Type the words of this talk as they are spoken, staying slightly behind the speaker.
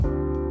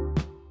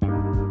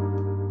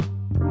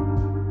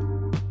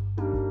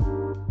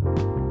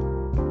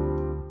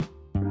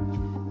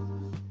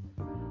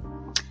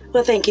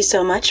Well, thank you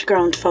so much,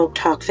 Grown Folk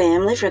Talk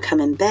family, for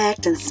coming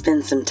back and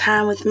spend some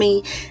time with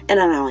me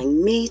and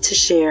allowing me to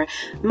share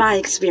my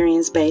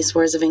experience-based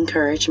words of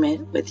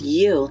encouragement with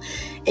you.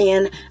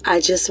 And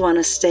I just want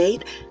to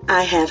state,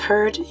 I have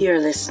heard your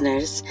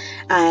listeners,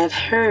 I have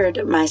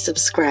heard my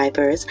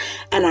subscribers,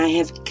 and I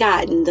have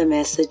gotten the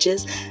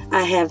messages.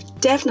 I have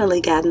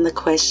definitely gotten the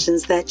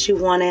questions that you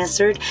want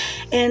answered,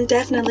 and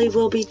definitely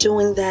will be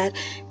doing that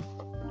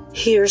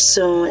here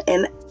soon.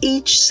 And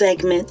each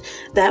segment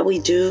that we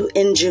do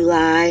in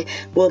July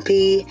will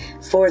be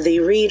for the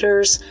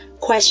readers'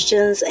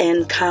 questions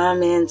and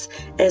comments,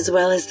 as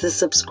well as the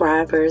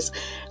subscribers'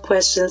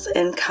 questions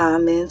and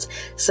comments.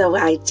 So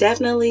I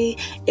definitely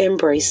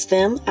embrace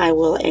them. I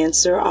will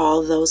answer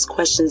all those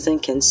questions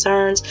and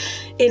concerns.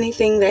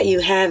 Anything that you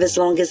have, as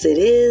long as it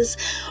is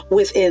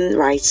within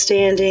right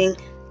standing,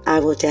 I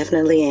will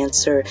definitely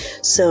answer.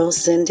 So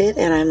send it,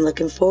 and I'm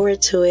looking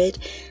forward to it.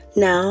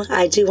 Now,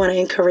 I do want to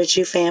encourage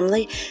you,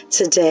 family,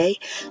 today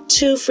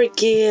to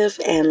forgive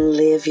and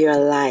live your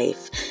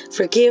life.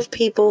 Forgive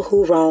people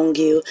who wrong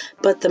you,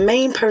 but the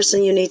main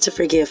person you need to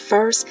forgive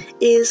first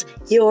is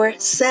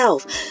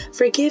yourself.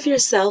 Forgive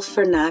yourself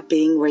for not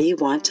being where you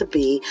want to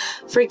be.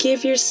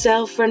 Forgive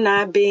yourself for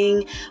not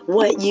being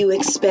what you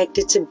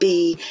expected to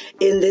be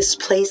in this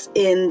place,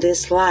 in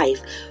this life.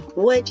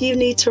 What you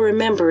need to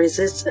remember is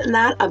it's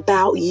not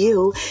about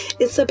you.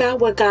 It's about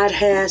what God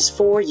has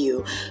for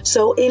you.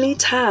 So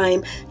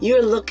anytime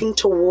you're looking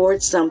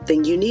towards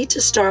something, you need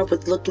to start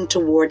with looking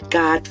toward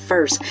God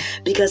first,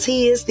 because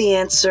He is the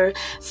answer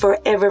for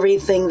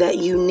everything that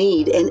you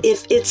need. And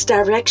if it's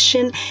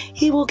direction,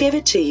 He will give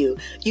it to you.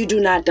 You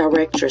do not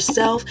direct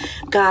yourself.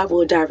 God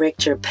will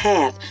direct your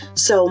path.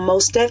 So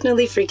most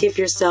definitely forgive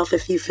yourself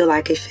if you feel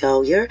like a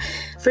failure.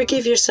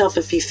 Forgive yourself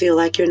if you feel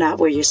like you're not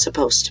where you're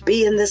supposed to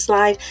be in this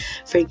life.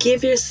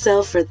 Forgive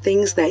yourself for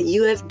things that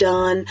you have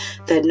done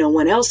that no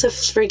one else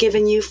has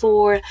forgiven you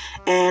for,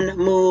 and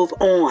move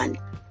on.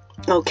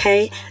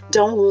 Okay?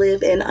 Don't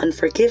live in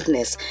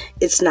unforgiveness.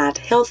 It's not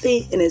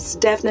healthy, and it's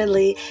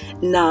definitely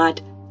not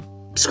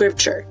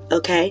scripture.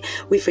 Okay?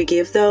 We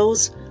forgive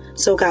those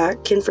so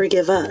God can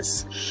forgive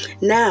us.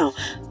 Now,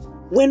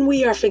 when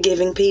we are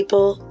forgiving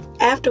people,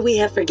 after we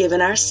have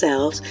forgiven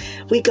ourselves,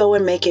 we go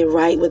and make it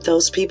right with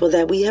those people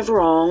that we have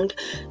wronged.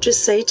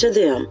 Just say to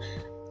them,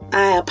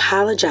 I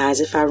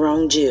apologize if I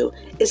wronged you.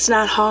 It's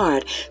not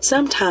hard.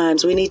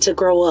 Sometimes we need to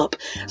grow up.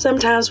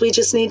 Sometimes we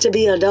just need to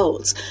be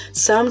adults.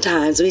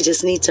 Sometimes we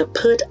just need to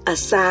put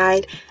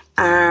aside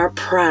our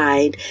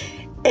pride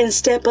and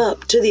step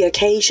up to the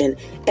occasion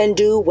and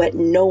do what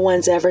no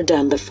one's ever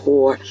done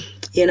before.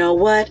 You know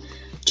what?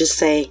 Just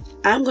say,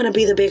 I'm going to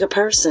be the bigger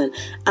person.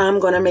 I'm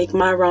going to make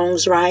my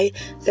wrongs right.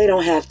 They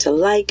don't have to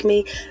like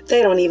me.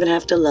 They don't even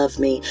have to love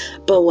me.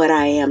 But what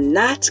I am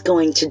not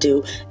going to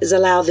do is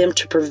allow them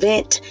to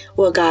prevent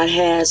what God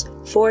has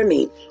for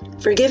me.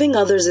 Forgiving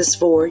others is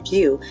for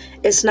you.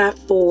 It's not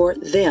for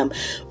them.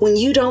 When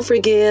you don't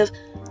forgive,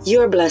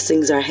 your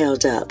blessings are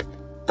held up.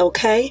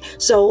 Okay?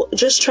 So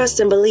just trust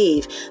and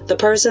believe. The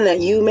person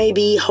that you may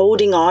be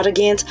holding out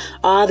against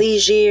all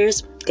these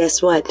years,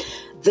 guess what?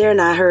 They're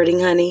not hurting,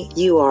 honey.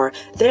 You are.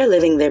 They're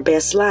living their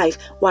best life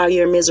while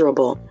you're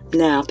miserable.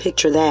 Now,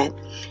 picture that.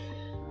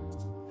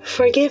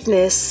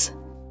 Forgiveness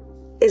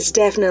is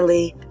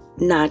definitely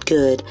not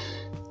good.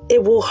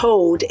 It will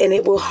hold and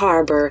it will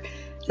harbor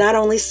not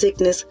only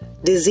sickness,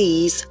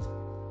 disease,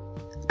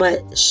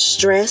 but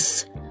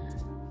stress,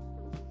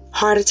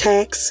 heart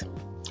attacks,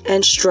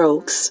 and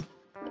strokes.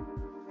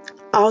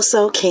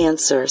 Also,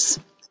 cancers.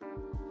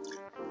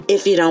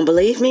 If you don't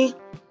believe me,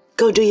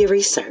 go do your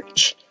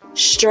research.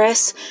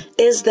 Stress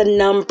is the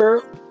number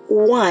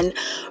one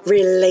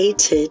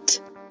related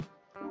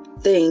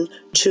thing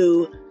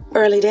to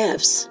early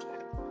deaths.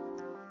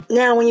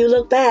 Now, when you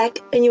look back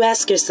and you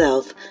ask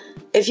yourself,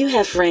 if you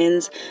have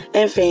friends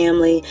and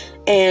family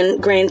and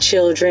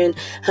grandchildren,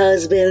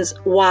 husbands,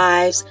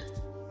 wives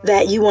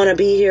that you want to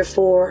be here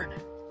for,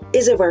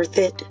 is it worth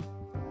it?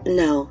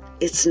 No,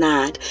 it's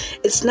not.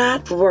 It's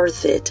not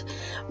worth it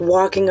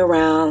walking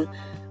around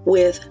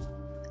with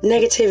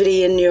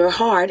negativity in your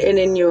heart and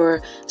in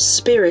your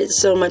spirit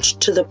so much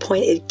to the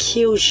point it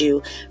kills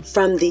you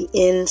from the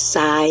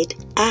inside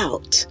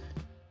out.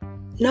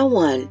 No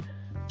one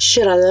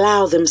should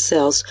allow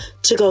themselves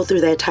to go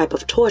through that type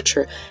of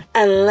torture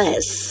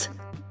unless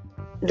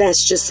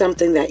that's just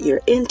something that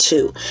you're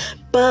into.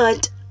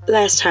 But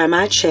last time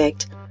I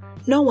checked,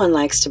 no one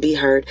likes to be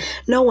hurt.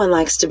 No one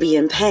likes to be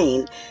in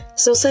pain.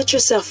 So set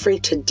yourself free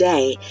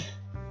today.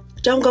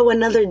 Don't go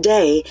another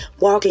day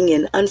walking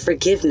in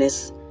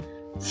unforgiveness.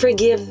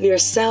 Forgive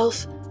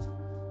yourself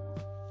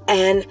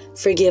and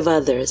forgive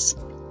others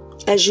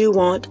as you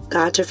want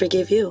God to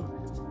forgive you.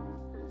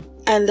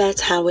 And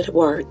that's how it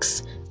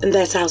works. And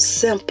that's how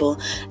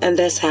simple and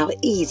that's how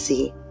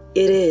easy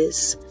it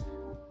is.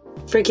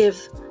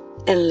 Forgive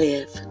and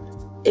live.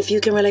 If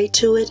you can relate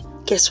to it,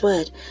 guess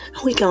what?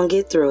 We gonna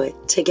get through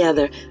it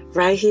together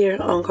right here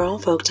on Grown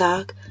Folk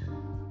Talk.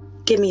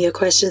 Give me your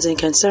questions and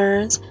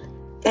concerns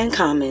and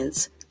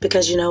comments,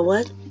 because you know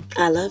what?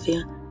 I love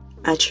you.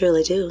 I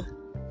truly do.